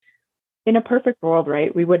in a perfect world,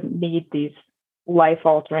 right, we wouldn't need these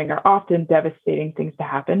life-altering or often devastating things to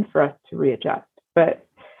happen for us to readjust. But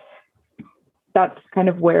that's kind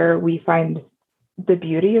of where we find the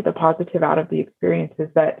beauty or the positive out of the experience, is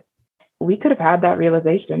that we could have had that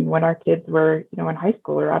realization when our kids were, in high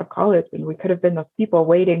school or out of college, and we could have been those people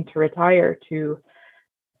waiting to retire to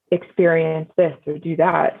experience this or do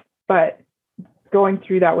that. But going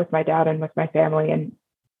through that with my dad and with my family, and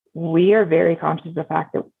we are very conscious of the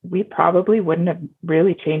fact that we probably wouldn't have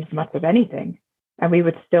really changed much of anything. And we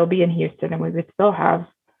would still be in Houston, and we would still have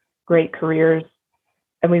great careers,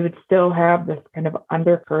 and we would still have this kind of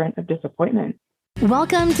undercurrent of disappointment.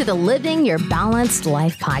 Welcome to the Living Your Balanced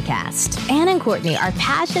Life podcast. Ann and Courtney are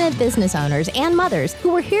passionate business owners and mothers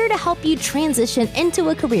who are here to help you transition into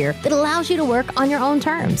a career that allows you to work on your own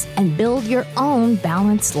terms and build your own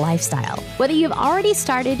balanced lifestyle. Whether you've already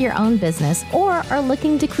started your own business or are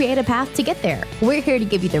looking to create a path to get there, we're here to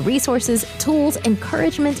give you the resources, tools,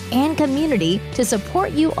 encouragement, and community to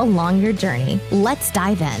support you along your journey. Let's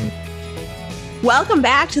dive in. Welcome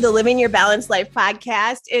back to the Living Your Balanced Life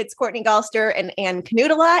podcast. It's Courtney Galster and Ann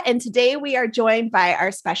Knudela, and today we are joined by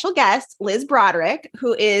our special guest, Liz Broderick,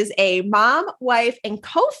 who is a mom, wife, and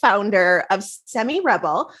co-founder of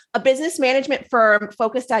Semi-Rebel, a business management firm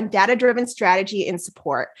focused on data-driven strategy and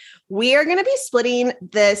support. We are going to be splitting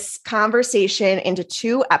this conversation into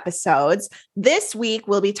 2 episodes. This week,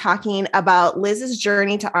 we'll be talking about Liz's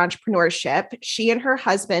journey to entrepreneurship. She and her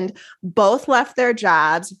husband both left their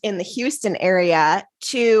jobs in the Houston area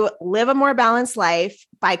to live a more balanced life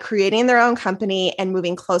by creating their own company and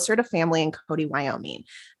moving closer to family in Cody, Wyoming.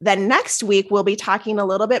 Then next week, we'll be talking a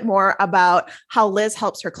little bit more about how Liz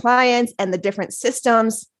helps her clients and the different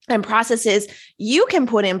systems and processes you can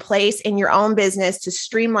put in place in your own business to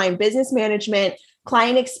streamline business management,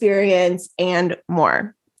 client experience, and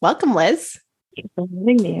more. Welcome, Liz. Thanks for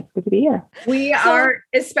having me. It's good to be here. We are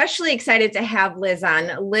especially excited to have Liz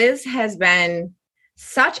on. Liz has been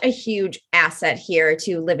such a huge asset here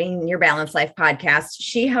to Living Your Balanced Life podcast.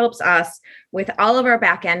 She helps us with all of our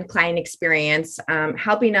back-end client experience,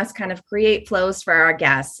 helping us kind of create flows for our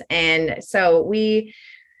guests. And so we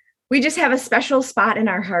just have a special spot in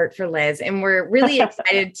our heart for Liz, and we're really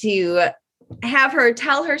excited to have her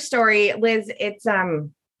tell her story. Liz, it's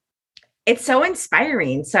so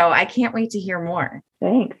inspiring. So I can't wait to hear more.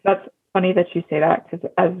 Thanks. That's funny that you say that, because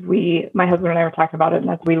my husband and I were talking about it, and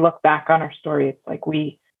as we look back on our story, it's like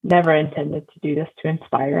we never intended to do this to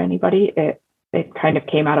inspire anybody. It kind of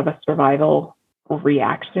came out of a survival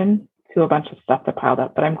reaction to a bunch of stuff that piled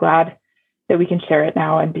up. But I'm glad that we can share it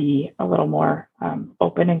now and be a little more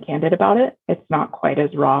open and candid about it. It's not quite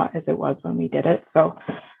as raw as it was when we did it. So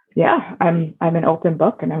yeah, I'm an open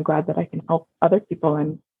book, and I'm glad that I can help other people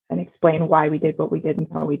and explain why we did what we did and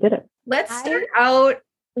how we did it. Let's start out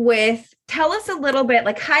with, tell us a little bit,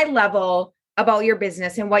 like high level, about your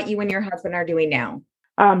business and what you and your husband are doing now.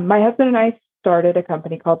 My husband and I started a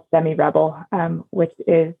company called Semi-Rebel, which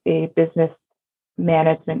is a business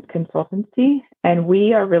management consultancy. And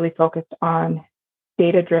we are really focused on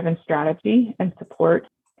data-driven strategy and support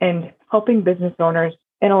and helping business owners,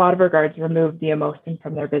 in a lot of regards, remove the emotion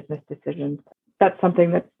from their business decisions. That's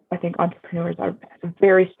something that I think entrepreneurs have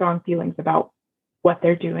very strong feelings about what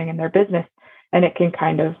they're doing in their business. And it can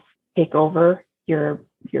kind of take over your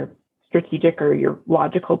strategic or your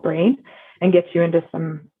logical brain and get you into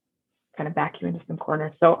back you into some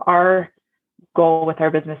corners. So our goal with our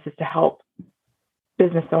business is to help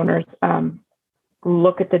business owners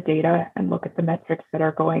look at the data and look at the metrics that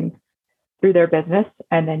are going through their business,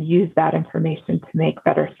 and then use that information to make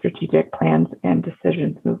better strategic plans and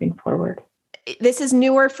decisions moving forward. This is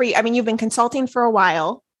newer for you. I mean, you've been consulting for a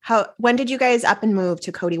while. When did you guys up and move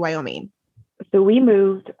to Cody, Wyoming? So we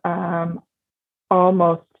moved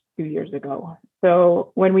almost 2 years ago.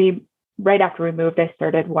 So right after we moved, I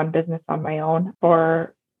started one business on my own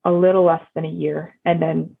for a little less than a year. And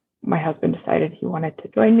then my husband decided he wanted to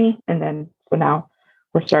join me. And then, so now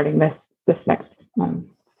we're starting this next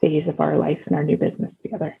phase of our life and our new business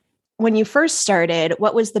together. When you first started,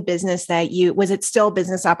 what was the business was it still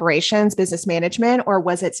business operations, business management, or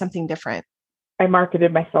was it something different? I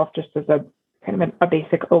marketed myself just as a kind of a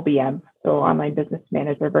basic OBM, so online business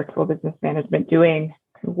manager, virtual business management, doing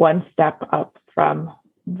one step up from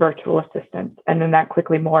virtual assistant. And then that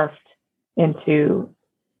quickly morphed into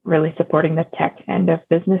really supporting the tech end of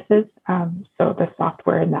businesses. So the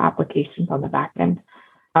software and the applications on the back end.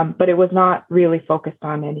 But it was not really focused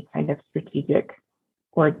on any kind of strategic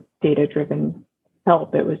or data-driven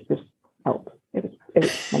help. It was just help. It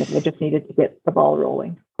was kind of, I just needed to get the ball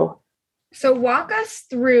rolling. So walk us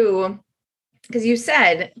through, because you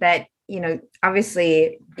said that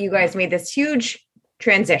obviously you guys made this huge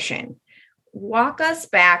transition. Walk us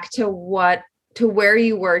back to where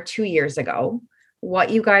you were 2 years ago, what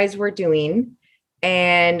you guys were doing,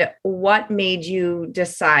 and what made you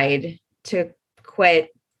decide to quit,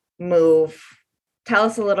 move. Tell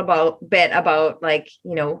us a little bit about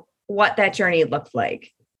what that journey looked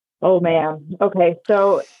like. Oh man. Okay.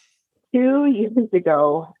 So 2 years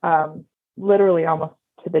ago, literally almost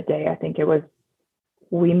to the day, I think it was,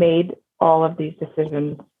 we made all of these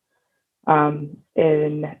decisions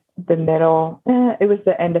in the middle, it was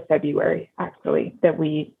the end of February, actually, that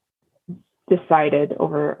we decided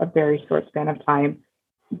over a very short span of time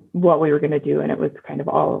what we were going to do. And it was kind of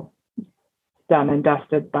all done and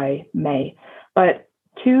dusted by May. But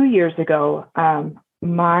 2 years ago,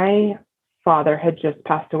 my father had just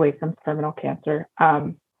passed away from terminal cancer.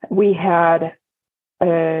 We had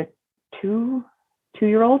a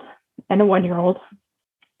two-year-old and a 1-year-old,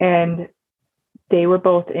 and they were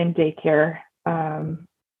both in daycare 10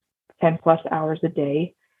 plus hours a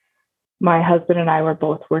day. My husband and I were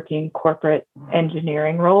both working corporate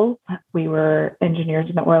engineering roles. We were engineers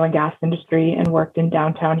in the oil and gas industry and worked in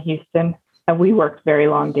downtown Houston. And we worked very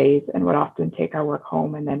long days and would often take our work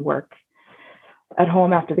home and then work at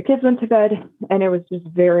home after the kids went to bed. And it was just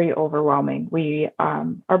very overwhelming. We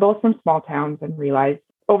are both from small towns and realized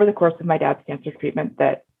over the course of my dad's cancer treatment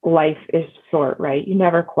that life is short, right? You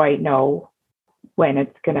never quite know when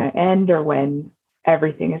it's going to end or when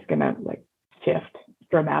everything is going to shift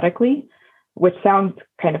dramatically, which sounds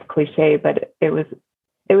kind of cliche, but it was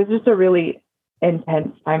just a really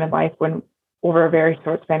intense time in life when over a very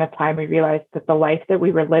short span of time, we realized that the life that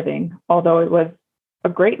we were living, although it was a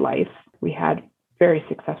great life, we had very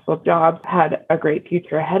successful jobs, had a great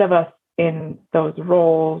future ahead of us in those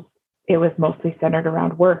roles. It was mostly centered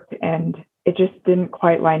around work, and it just didn't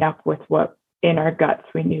quite line up with what in our guts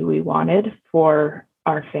we knew we wanted for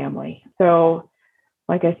our family. So,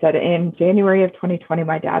 like I said, in January of 2020,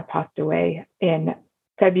 my dad passed away. In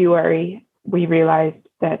February, we realized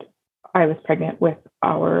that I was pregnant with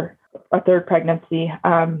our third pregnancy.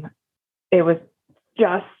 It was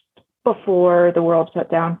just before the world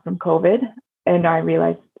shut down from COVID. And I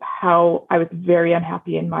realized how I was very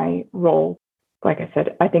unhappy in my role. Like I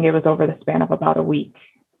said, I think it was over the span of about a week.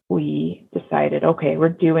 We decided, okay, we're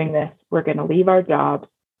doing this. We're going to leave our jobs.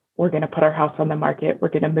 We're going to put our house on the market. We're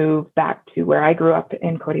going to move back to where I grew up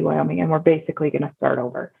in Cody, Wyoming, and we're basically going to start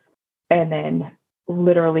over. And then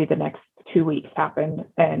literally the next 2 weeks happened,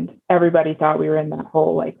 and everybody thought we were in that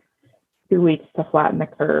whole 2 weeks to flatten the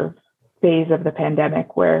curve phase of the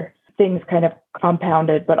pandemic where things kind of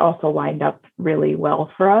compounded, but also lined up really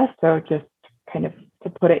well for us. So just kind of to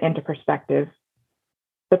put it into perspective,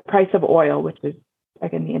 the price of oil, which is,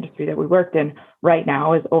 again, the industry that we worked in right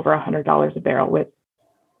now, is over $100 a barrel, which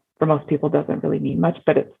for most people doesn't really mean much,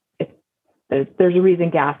 but there's a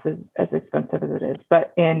reason gas is as expensive as it is.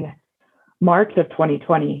 But in March of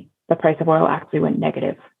 2020, the price of oil actually went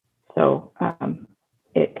negative. So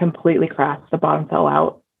it completely crashed. The bottom fell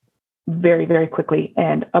out very, very quickly,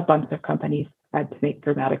 and a bunch of companies had to make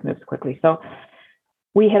dramatic moves quickly. So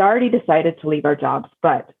we had already decided to leave our jobs,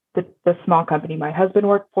 but the small company my husband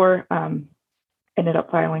worked for ended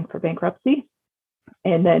up filing for bankruptcy.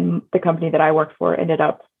 And then the company that I worked for ended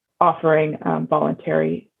up offering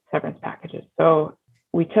voluntary severance packages. So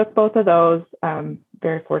we took both of those.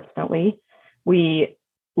 Very fortunately, we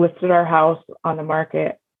listed our house on the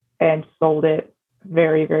market and sold it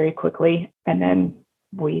very, very quickly. And then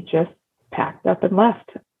we just packed up and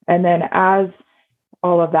left. And then as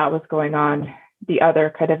all of that was going on, the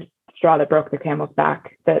other kind of straw that broke the camel's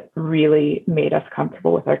back that really made us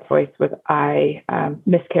comfortable with our choice was I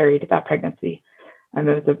miscarried that pregnancy. And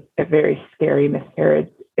it was a very scary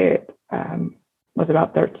miscarriage. It was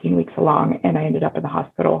about 13 weeks along, and I ended up in the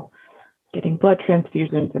hospital getting blood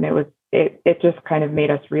transfusions. And it just kind of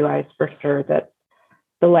made us realize for sure that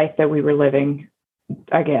the life that we were living,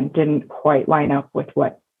 again, didn't quite line up with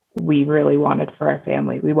what we really wanted for our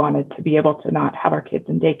family. We wanted to be able to not have our kids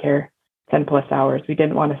in daycare 10 plus hours. We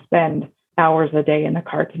didn't want to spend hours a day in the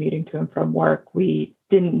car commuting to and from work. We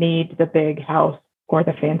didn't need the big house or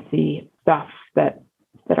the fancy stuff that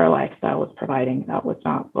our lifestyle was providing. That was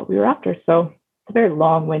not what we were after. So it's a very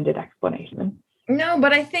long-winded explanation. No,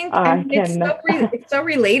 but I think it's so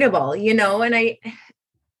relatable, and I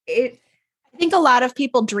think a lot of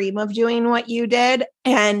people dream of doing what you did,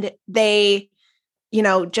 and they,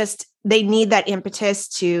 they need that impetus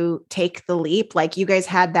to take the leap. Like you guys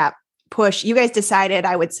had that push. You guys decided,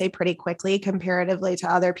 I would say pretty quickly comparatively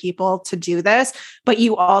to other people, to do this, but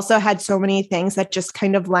you also had so many things that just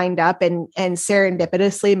kind of lined up and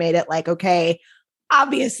serendipitously made it like, okay,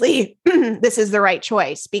 obviously this is the right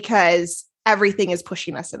choice because everything is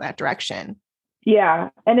pushing us in that direction. Yeah.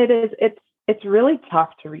 And it's really tough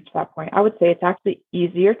to reach that point. I would say it's actually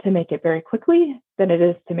easier to make it very quickly than it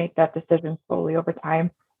is to make that decision slowly over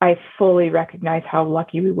time. I fully recognize how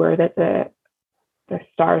lucky we were that the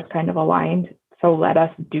stars kind of aligned. So let us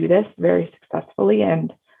do this very successfully.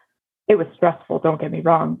 And it was stressful, don't get me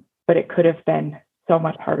wrong, but it could have been so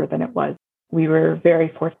much harder than it was. We were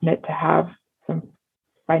very fortunate to have some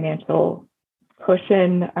financial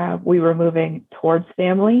cushion. We were moving towards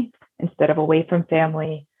family instead of away from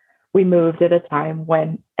family. We moved at a time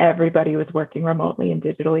when everybody was working remotely and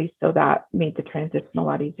digitally, so that made the transition a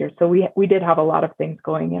lot easier. So we did have a lot of things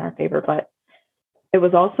going in our favor, but it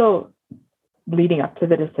was also leading up to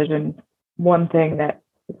the decision. One thing that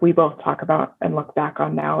we both talk about and look back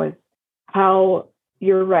on now is how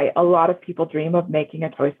you're right. A lot of people dream of making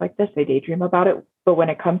a choice like this. They daydream about it. But when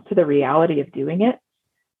it comes to the reality of doing it,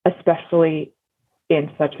 especially in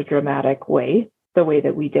such a dramatic way, the way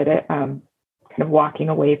that we did it, kind of walking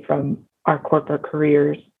away from our corporate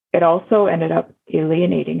careers, it also ended up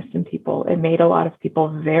alienating some people. It made a lot of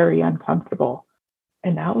people very uncomfortable.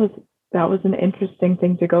 And that was an interesting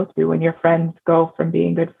thing to go through when your friends go from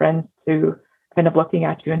being good friends to kind of looking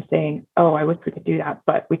at you and saying, oh, I wish we could do that,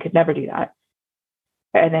 but we could never do that.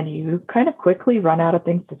 And then you kind of quickly run out of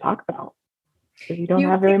things to talk about because you don't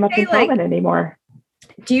have very much in common anymore.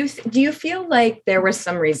 Do you feel like there was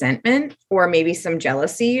some resentment or maybe some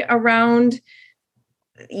jealousy around,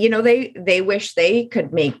 they wish they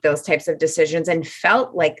could make those types of decisions and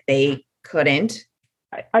felt like they couldn't?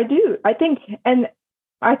 I do. I think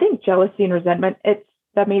jealousy and resentment,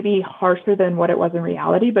 that may be harsher than what it was in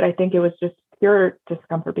reality, but I think it was just pure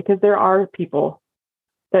discomfort because there are people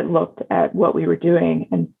that looked at what we were doing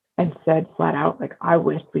and said flat out, like, I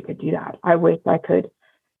wish we could do that. I wish I could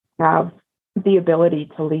have the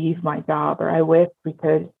ability to leave my job, or I wish we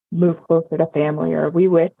could move closer to family, or we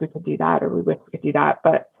wish we could do that, or we wish we could do that.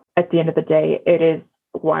 But at the end of the day, it is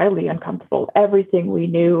wildly uncomfortable. Everything we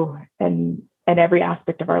knew and every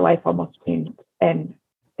aspect of our life almost changed. And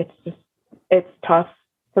it's tough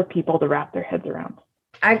for people to wrap their heads around.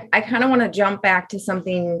 I kind of want to jump back to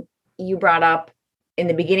something you brought up in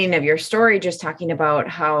the beginning of your story, just talking about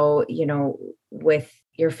how, with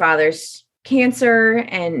your father's cancer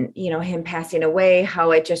and, him passing away, how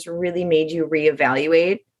it just really made you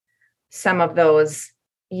reevaluate some of those,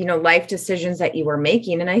 life decisions that you were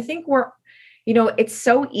making. And I think it's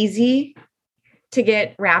so easy to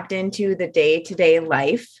get wrapped into the day-to-day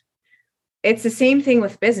life. It's the same thing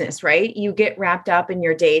with business, right? You get wrapped up in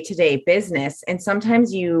your day-to-day business, and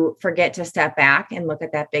sometimes you forget to step back and look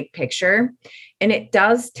at that big picture. And it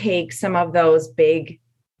does take some of those big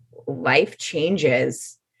life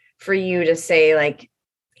changes for you to say, like,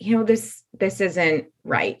 this isn't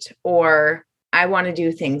right, or I want to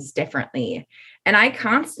do things differently. And I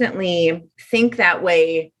constantly think that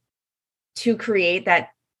way to create that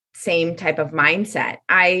same type of mindset.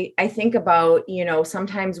 I think about,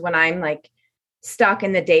 sometimes when I'm like stuck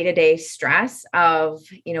in the day-to-day stress of,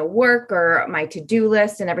 work or my to-do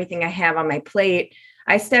list and everything I have on my plate,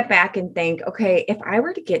 I step back and think, okay, if I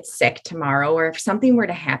were to get sick tomorrow, or if something were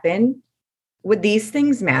to happen, would these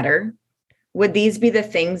things matter? Would these be the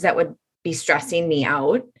things that would be stressing me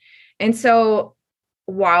out? And so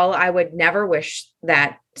while I would never wish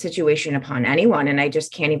that situation upon anyone, and I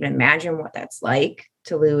just can't even imagine what that's like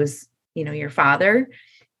to lose, your father,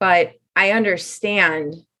 but I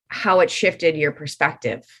understand how it shifted your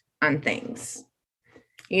perspective on things,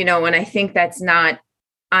 and I think that's not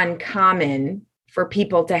uncommon for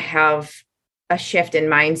people to have a shift in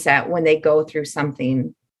mindset when they go through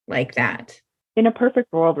something like that. In a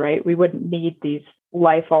perfect world, right, we wouldn't need these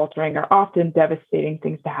life-altering or often devastating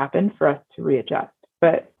things to happen for us to readjust.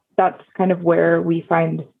 But that's kind of where we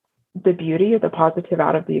find the beauty or the positive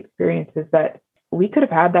out of the experience, is that we could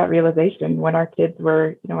have had that realization when our kids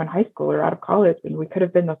were, in high school or out of college, and we could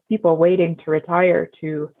have been those people waiting to retire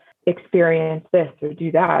to experience this or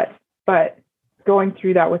do that. But going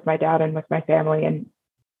through that with my dad and with my family, and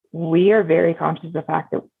we are very conscious of the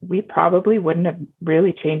fact that we probably wouldn't have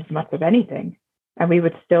really changed much of anything. And we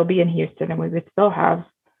would still be in Houston, and we would still have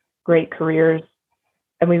great careers,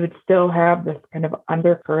 and we would still have this kind of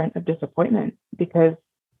undercurrent of disappointment because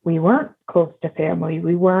we weren't close to family.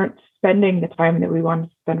 We weren't spending the time that we wanted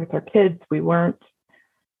to spend with our kids. We weren't,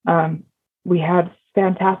 we had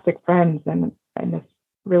fantastic friends and this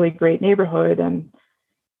really great neighborhood, and,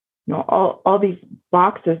 all these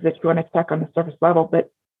boxes that you want to check on the surface level,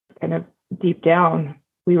 but kind of deep down,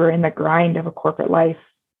 we were in the grind of a corporate life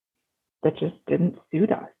that just didn't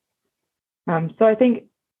suit us. So I think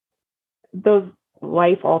those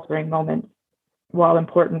life-altering moments, while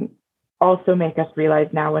important, also make us realize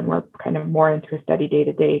now when we're kind of more into a steady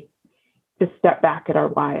day-to-day to step back at our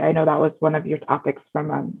why. I know that was one of your topics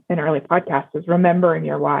from an early podcast, is remembering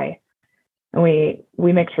your why. And we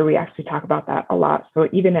make sure we actually talk about that a lot. So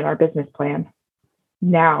even in our business plan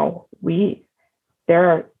now,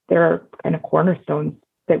 there are kind of cornerstones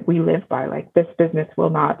that we live by. Like, this business will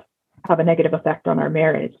not have a negative effect on our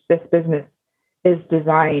marriage. This business is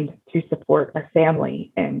designed to support our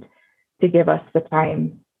family and to give us the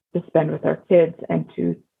time to spend with our kids and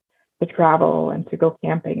to travel and to go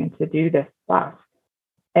camping and to do this stuff.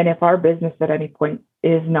 And if our business at any point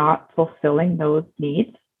is not fulfilling those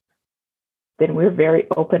needs, then we're very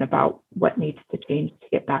open about what needs to change to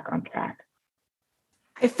get back on track.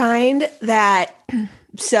 I find that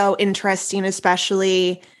so interesting,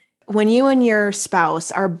 especially when you and your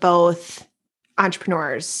spouse are both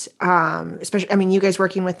entrepreneurs, especially, I mean, you guys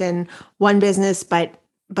working within one business, but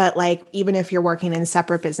like, even if you're working in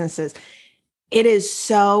separate businesses, it is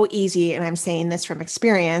so easy, and I'm saying this from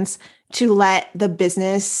experience, to let the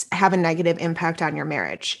business have a negative impact on your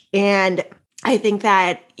marriage. And I think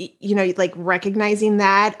that, you know, like recognizing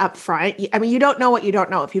that up front, I mean, you don't know what you don't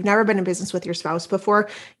know. If you've never been in business with your spouse before,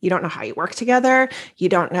 you don't know how you work together. You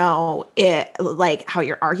don't know like how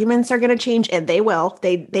your arguments are going to change, and they will,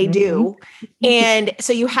 they do. And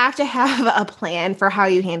so you have to have a plan for how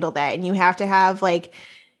you handle that. And you have to have, like,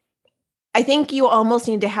 I think you almost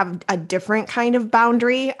need to have a different kind of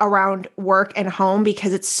boundary around work and home,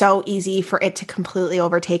 because it's so easy for it to completely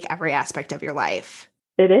overtake every aspect of your life.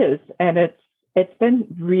 It is. And it's been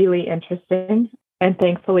really interesting. And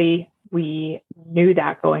thankfully, we knew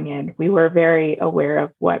that going in. We were very aware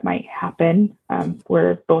of what might happen.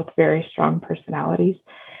 We're both very strong personalities.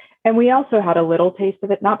 And we also had a little taste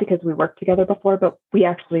of it, not because we worked together before, but we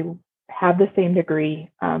actually have the same degree.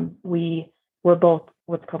 We were both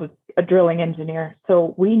what's called a drilling engineer.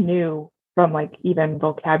 So we knew from like even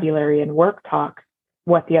vocabulary and work talk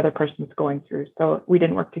what the other person was going through. So we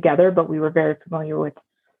didn't work together, but we were very familiar with,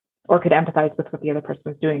 or could empathize with, what the other person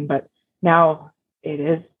was doing. But now it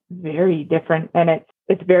is very different. And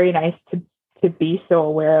it's very nice to be so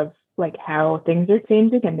aware of like how things are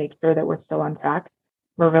changing and make sure that we're still on track.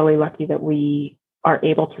 We're really lucky that we are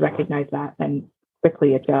able to recognize that and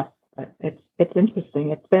quickly adjust. But it's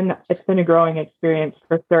interesting. It's been a growing experience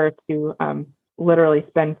for sure to literally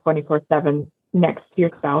spend 24/7 next to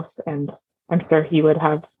your spouse. And I'm sure he would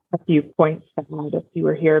have a few points to add if he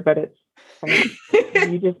were here, but it's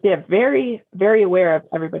you just get very, very aware of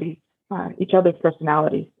everybody's each other's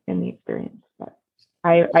personalities in the experience. But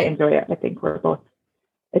I enjoy it. I think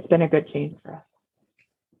it's been a good change for us.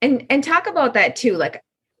 And talk about that too. Like,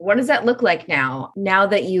 what does that look like now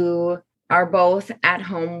that you are both at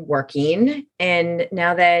home working? And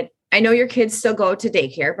now that I know your kids still go to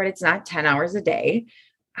daycare, but it's not 10 hours a day.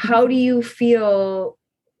 How do you feel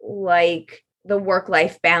like the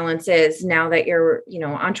work-life balance is now that you're,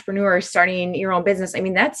 entrepreneur, starting your own business? I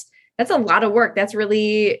mean, that's a lot of work. That's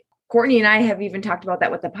really, Courtney and I have even talked about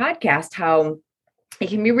that with the podcast, how it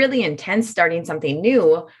can be really intense starting something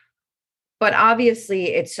new, but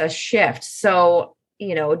obviously it's a shift. So,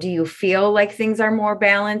 do you feel like things are more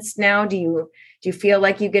balanced now? Do you feel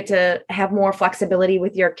like you get to have more flexibility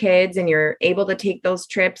with your kids and you're able to take those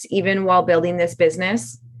trips even while building this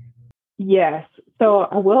business? Yes. So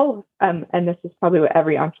I will, and this is probably what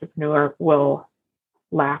every entrepreneur will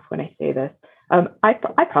laugh when I say this.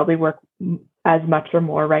 I probably work as much or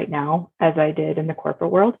more right now as I did in the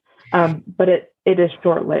corporate world, but it is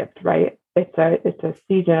short-lived, right? It's a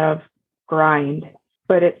season of grind,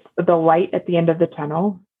 but it's the light at the end of the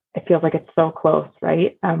tunnel. It feels like it's so close,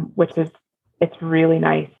 right? It's really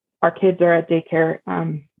nice. Our kids are at daycare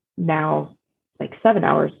now like 7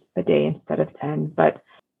 hours a day instead of 10, but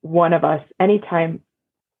one of us, anytime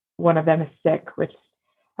one of them is sick, which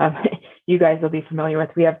you guys will be familiar with,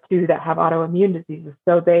 we have two that have autoimmune diseases.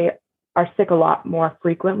 So they are sick a lot more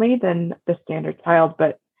frequently than the standard child.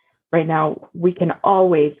 But right now we can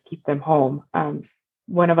always keep them home.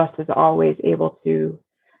 One of us is always able to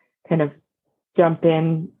kind of jump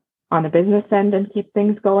in on the business end and keep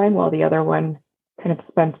things going while the other one kind of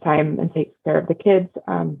spends time and takes care of the kids.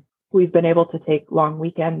 We've been able to take long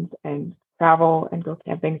weekends and travel and go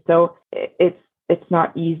camping. So it's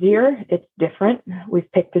not easier. It's different.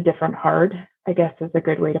 We've picked a different hard, I guess is a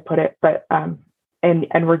good way to put it. But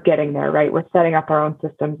and we're getting there, right? We're setting up our own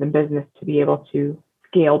systems and business to be able to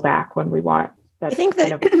scale back when we want. I think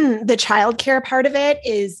that the childcare part of it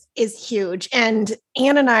is huge. And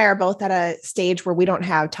Ann and I are both at a stage where we don't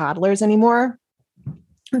have toddlers anymore.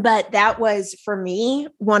 But that was for me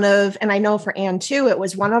and I know for Ann too, it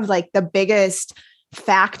was one of like the biggest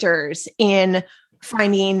factors in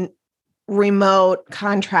finding remote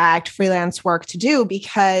contract freelance work to do,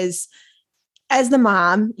 because as the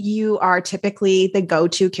mom, you are typically the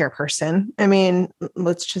go-to care person. I mean,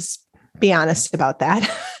 let's just be honest about that.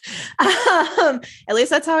 At least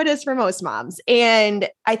that's how it is for most moms. And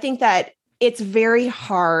I think that it's very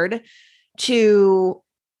hard to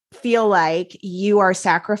feel like you are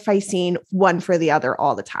sacrificing one for the other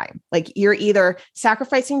all the time. Like you're either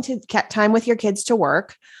sacrificing to get time with your kids to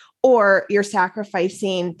work, or you're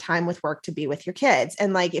sacrificing time with work to be with your kids.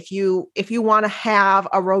 And like, if you want to have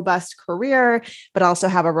a robust career, but also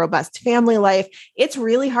have a robust family life, it's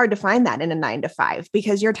really hard to find that in a 9-to-5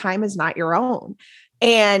 because your time is not your own.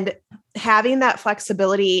 And having that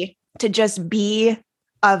flexibility to just be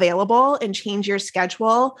available and change your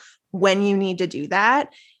schedule when you need to do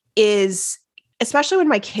that is, especially when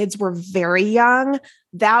my kids were very young,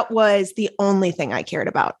 that was the only thing I cared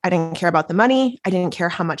about. I didn't care about the money. I didn't care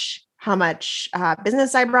how much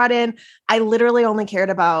business I brought in. I literally only cared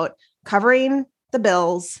about covering the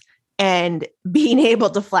bills and being able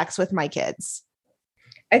to flex with my kids.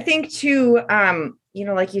 I think too,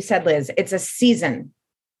 like you said, Liz, it's a season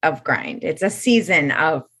of grind. It's a season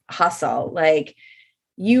of hustle. Like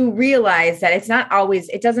you realize that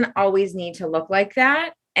it doesn't always need to look like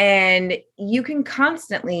that. And you can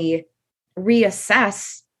constantly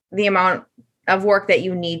reassess the amount of work that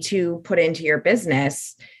you need to put into your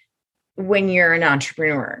business when you're an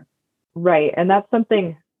entrepreneur. Right. And that's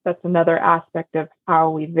another aspect of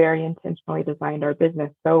how we very intentionally designed our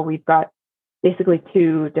business. So we've got basically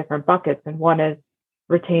two different buckets, and one is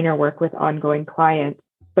retainer work with ongoing clients.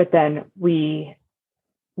 But then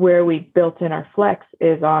where we built in our flex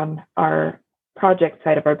is on our project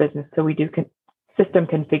side of our business. So we do system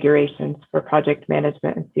configurations for project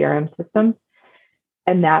management and CRM systems.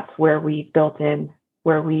 And that's where we built in,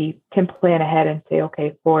 where we can plan ahead and say,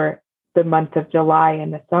 okay, for the month of July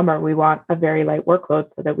in the summer, we want a very light workload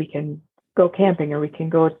so that we can go camping, or we can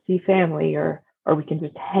go see family, or we can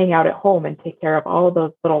just hang out at home and take care of all of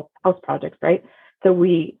those little house projects, right? So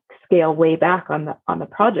we scale way back on the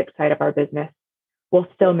project side of our business while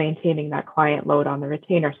still maintaining that client load on the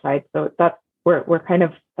retainer side. So that's where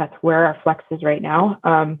our flex is right now.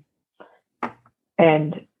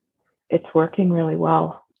 And it's working really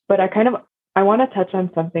well. But I want to touch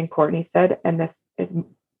on something Courtney said, and this is,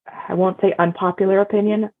 I won't say unpopular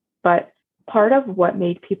opinion, but part of what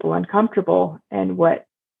made people uncomfortable and what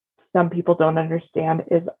some people don't understand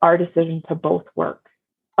is our decision to both work.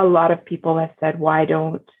 A lot of people have said, why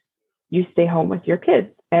don't you stay home with your kids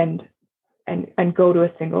and go to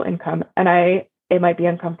a single income? And it might be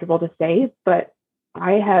uncomfortable to say, but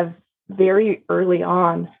I have very early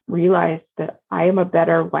on realized that I am a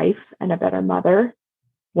better wife and a better mother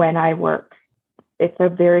when I work. It's a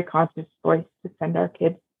very conscious choice to send our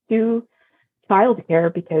kids to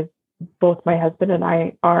childcare because both my husband and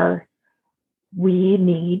I we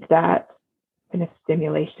need that kind of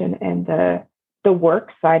stimulation and the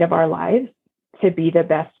work side of our lives to be the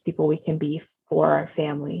best people we can be for our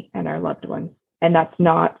family and our loved ones. And that's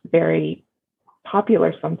not very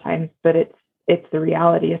popular sometimes, but it's the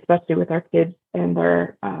reality, especially with our kids and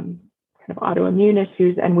their kind of autoimmune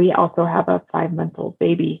issues. And we also have a 5-month-old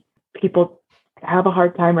baby. People have a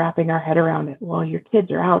hard time wrapping our head around it. Well, your kids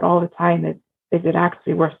are out all the time. Is it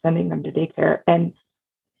actually worth sending them to daycare? And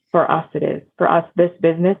for us, it is. For us, this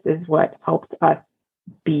business is what helped us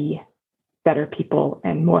be better people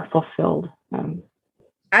and more fulfilled.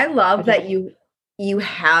 I love that you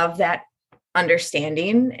have that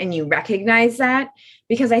understanding and you recognize that,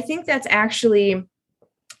 because I think that's actually,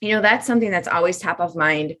 that's something that's always top of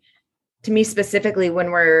mind to me, specifically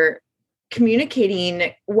when we're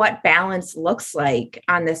communicating what balance looks like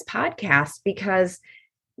on this podcast, because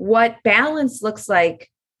what balance looks like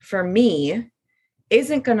for me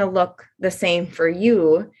isn't going to look the same for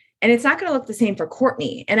you. And it's not going to look the same for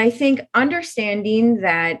Courtney. And I think understanding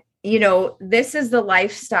that, this is the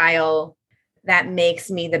lifestyle that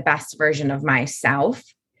makes me the best version of myself,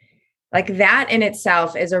 like that in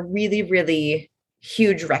itself is a really, really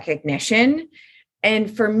huge recognition.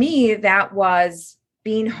 And for me, that was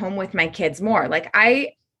being home with my kids more. Like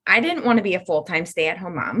I didn't want to be a full-time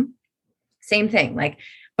stay-at-home mom. Same thing.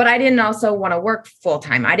 But I didn't also want to work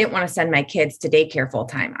full-time. I didn't want to send my kids to daycare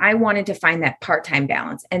full-time. I wanted to find that part-time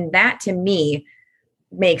balance. And that to me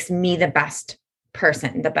makes me the best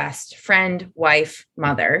person, the best friend, wife,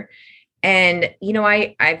 mother. And,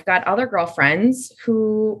 I've got other girlfriends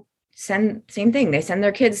who same thing. They send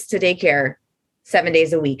their kids to daycare 7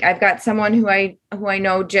 days a week. I've got someone who I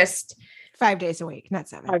know just 5 days a week, not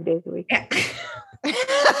 7. 5 days a week. Yeah.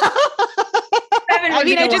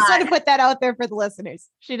 I just want to put that out there for the listeners.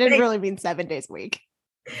 She didn't really mean 7 days a week.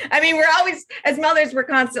 I mean, we're always, as mothers, we're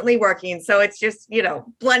constantly working. So it's just,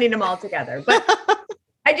 blending them all together. But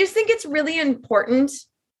I just think it's really important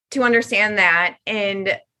to understand that.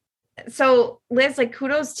 And so Liz, like,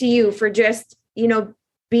 kudos to you for just,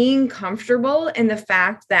 being comfortable in the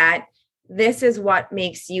fact that this is what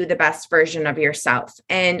makes you the best version of yourself,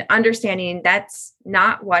 and understanding that's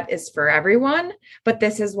not what is for everyone, but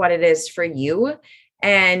this is what it is for you,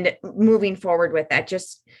 and moving forward with that.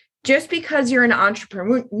 Just because you're an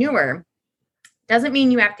entrepreneur doesn't mean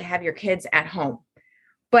you have to have your kids at home,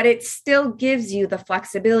 but it still gives you the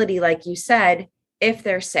flexibility. Like you said, if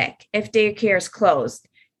they're sick, if daycare is closed,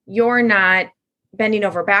 you're not bending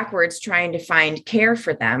over backwards trying to find care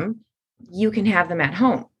for them. You can have them at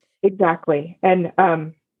home. Exactly. And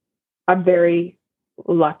I'm very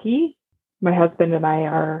lucky. My husband and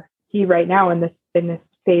I right now in this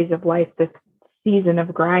phase of life, this season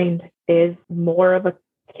of grind, is more of a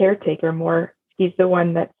caretaker. He's the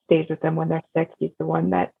one that stays with them when they're sick. He's the one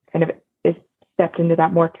that kind of is stepped into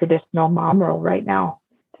that more traditional mom role right now.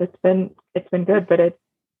 So it's been good, but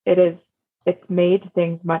it's made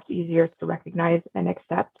things much easier to recognize and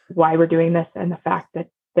accept why we're doing this, and the fact that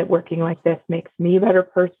working like this makes me a better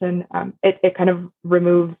person. It kind of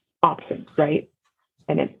removes options, right?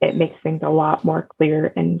 And it makes things a lot more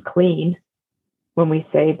clear and clean when we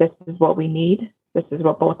say, this is what we need. This is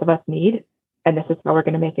what both of us need. And this is how we're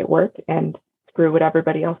going to make it work, and screw what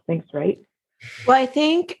everybody else thinks, right? Well, I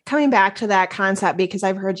think coming back to that concept, because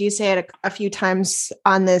I've heard you say it a few times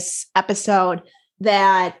on this episode,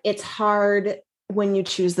 that it's hard when you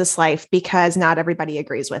choose this life because not everybody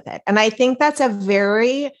agrees with it. And I think that's a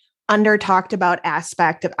very under talked about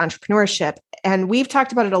aspect of entrepreneurship. And we've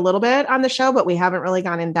talked about it a little bit on the show, but we haven't really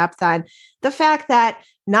gone in depth on the fact that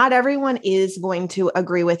not everyone is going to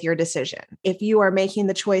agree with your decision. If you are making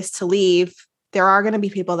the choice to leave, there are going to be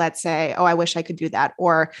people that say, oh, I wish I could do that.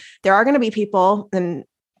 Or there are going to be people, and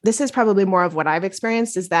this is probably more of what I've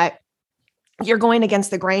experienced, is that you're going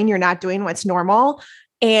against the grain. You're not doing what's normal,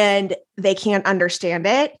 and they can't understand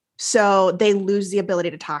it. So they lose the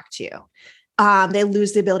ability to talk to you. They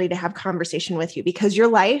lose the ability to have conversation with you, because your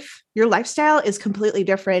lifestyle is completely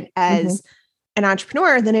different as an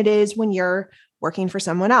entrepreneur than it is when you're working for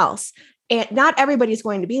someone else. And not everybody's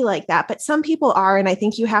going to be like that, but some people are. And I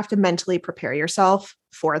think you have to mentally prepare yourself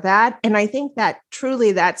for that. And I think that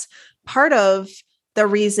truly that's part of the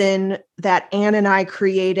reason that Anne and I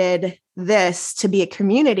created this to be a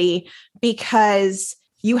community, because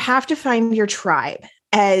you have to find your tribe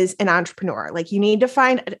as an entrepreneur. Like, you need to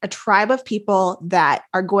find a tribe of people that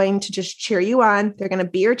are going to just cheer you on. They're going to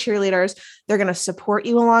be your cheerleaders. They're going to support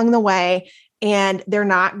you along the way. And they're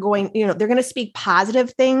not going, they're going to speak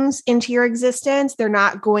positive things into your existence. They're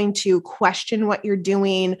not going to question what you're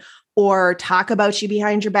doing or talk about you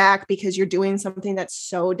behind your back because you're doing something that's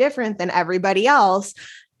so different than everybody else.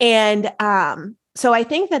 And so I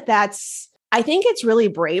think I think it's really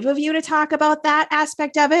brave of you to talk about that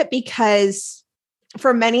aspect of it, because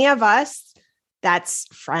for many of us, that's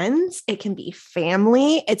friends. It can be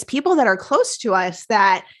family. It's people that are close to us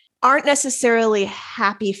that aren't necessarily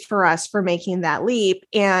happy for us for making that leap.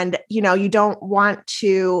 And, you don't want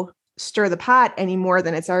to stir the pot any more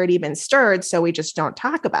than it's already been stirred. So we just don't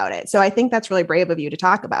talk about it. So I think that's really brave of you to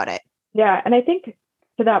talk about it. Yeah. And I think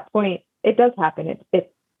to that point, it does happen.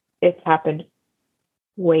 It's happened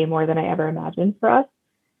way more than I ever imagined for us.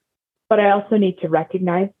 But I also need to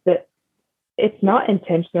recognize that it's not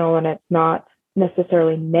intentional, and it's not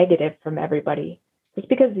necessarily negative from everybody. Just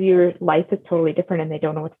because your life is totally different and they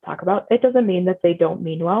don't know what to talk about, it doesn't mean that they don't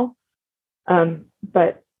mean well.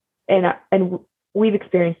 But we've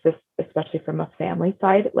experienced this, especially from a family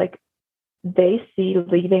side. Like, they see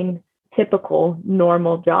leaving typical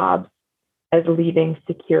normal jobs as leaving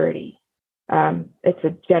security. It's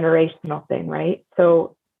a generational thing, right?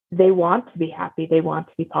 So they want to be happy, they want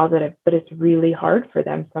to be positive, but it's really hard for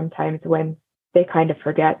them sometimes when they kind of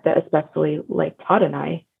forget that, especially like Todd and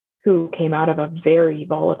I, who came out of a very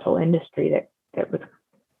volatile industry that was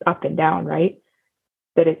up and down, right?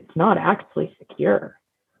 That it's not actually secure.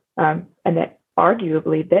 And that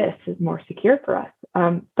arguably this is more secure for us.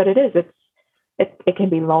 But it is, it can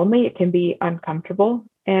be lonely, it can be uncomfortable.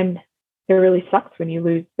 And it really sucks when you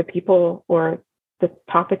lose the people or the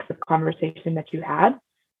topics of conversation that you had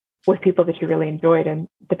with people that you really enjoyed, and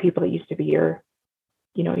the people that used to be your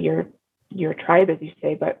tribe, as you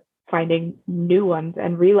say, but finding new ones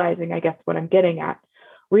and realizing, I guess what I'm getting at,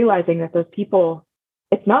 realizing that those people,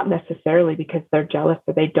 it's not necessarily because they're jealous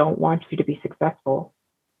or they don't want you to be successful.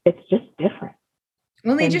 It's just different.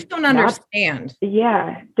 Well, they just don't understand.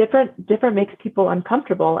 Different makes people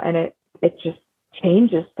uncomfortable, and it just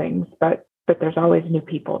changes things. But there's always new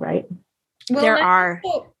people, right? Well, there are.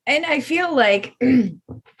 And I feel like,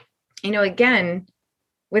 again,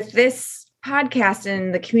 with this podcast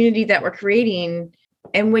and the community that we're creating,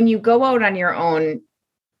 and when you go out on your own,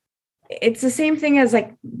 it's the same thing as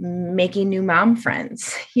like making new mom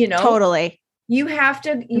friends, Totally. You have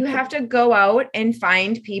to go out and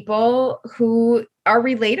find people who are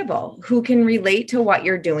relatable, who can relate to what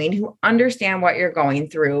you're doing, who understand what you're going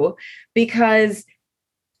through, because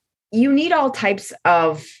you need all types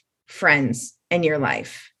of friends in your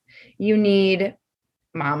life. You need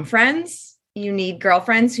mom friends. You need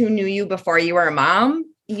girlfriends who knew you before you were a mom.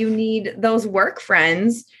 You need those work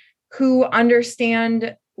friends who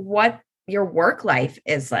understand what your work life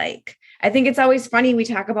is like. I think it's always funny. We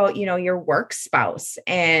talk about, your work spouse,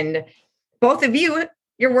 and both of you,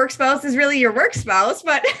 your work spouse is really your work spouse,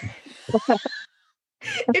 but if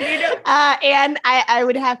you don't, and I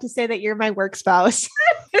would have to say that you're my work spouse.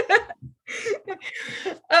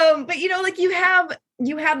 But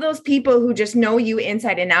you have those people who just know you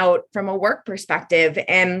inside and out from a work perspective.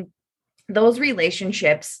 And those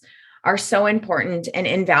relationships are so important and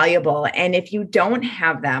invaluable. And if you don't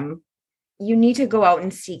have them, you need to go out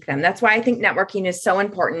and seek them. That's why I think networking is so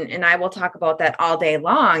important. And I will talk about that all day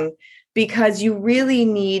long, because you really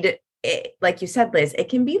need it. Like you said, Liz, it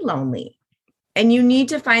can be lonely, and you need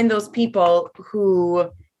to find those people who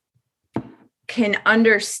can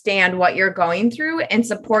understand what you're going through and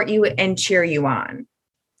support you and cheer you on.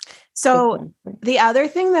 So the other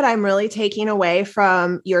thing that I'm really taking away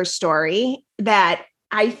from your story that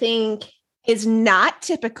I think is not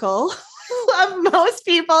typical of most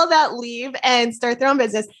people that leave and start their own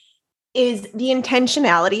business is the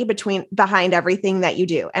intentionality behind everything that you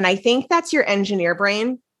do. And I think that's your engineer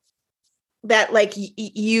brain, that like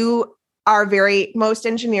you are most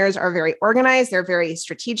engineers are very organized. They're very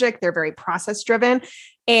strategic. They're very process driven.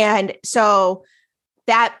 And so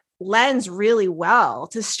that lends really well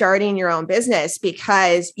to starting your own business,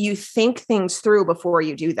 because you think things through before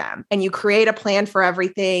you do them, and you create a plan for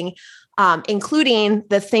everything, including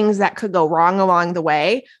the things that could go wrong along the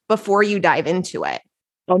way before you dive into it.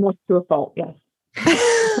 Almost to a fault. Yes.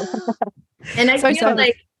 And I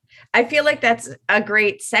feel like that's a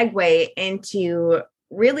great segue into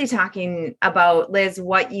really talking about, Liz,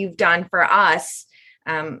 what you've done for us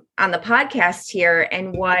on the podcast here,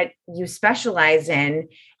 and what you specialize in,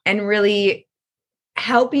 and really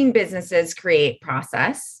helping businesses create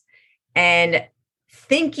process and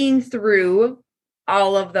thinking through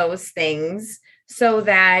all of those things so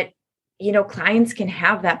that, clients can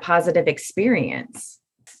have that positive experience.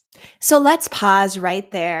 So let's pause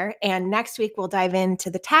right there. And next week, we'll dive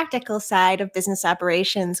into the tactical side of business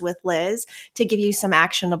operations with Liz to give you some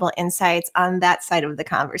actionable insights on that side of the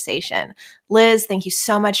conversation. Liz, thank you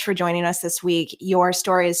so much for joining us this week. Your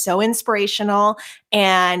story is so inspirational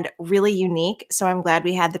and really unique. So I'm glad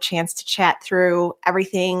we had the chance to chat through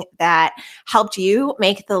everything that helped you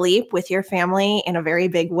make the leap with your family in a very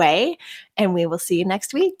big way. And we will see you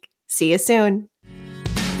next week. See you soon.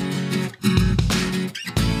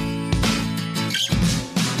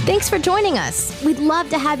 Thanks for joining us. We'd love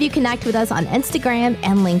to have you connect with us on Instagram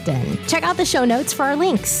and LinkedIn. Check out the show notes for our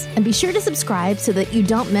links, and be sure to subscribe so that you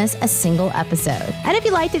don't miss a single episode. And if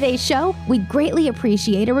you like today's show, we'd greatly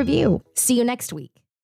appreciate a review. See you next week.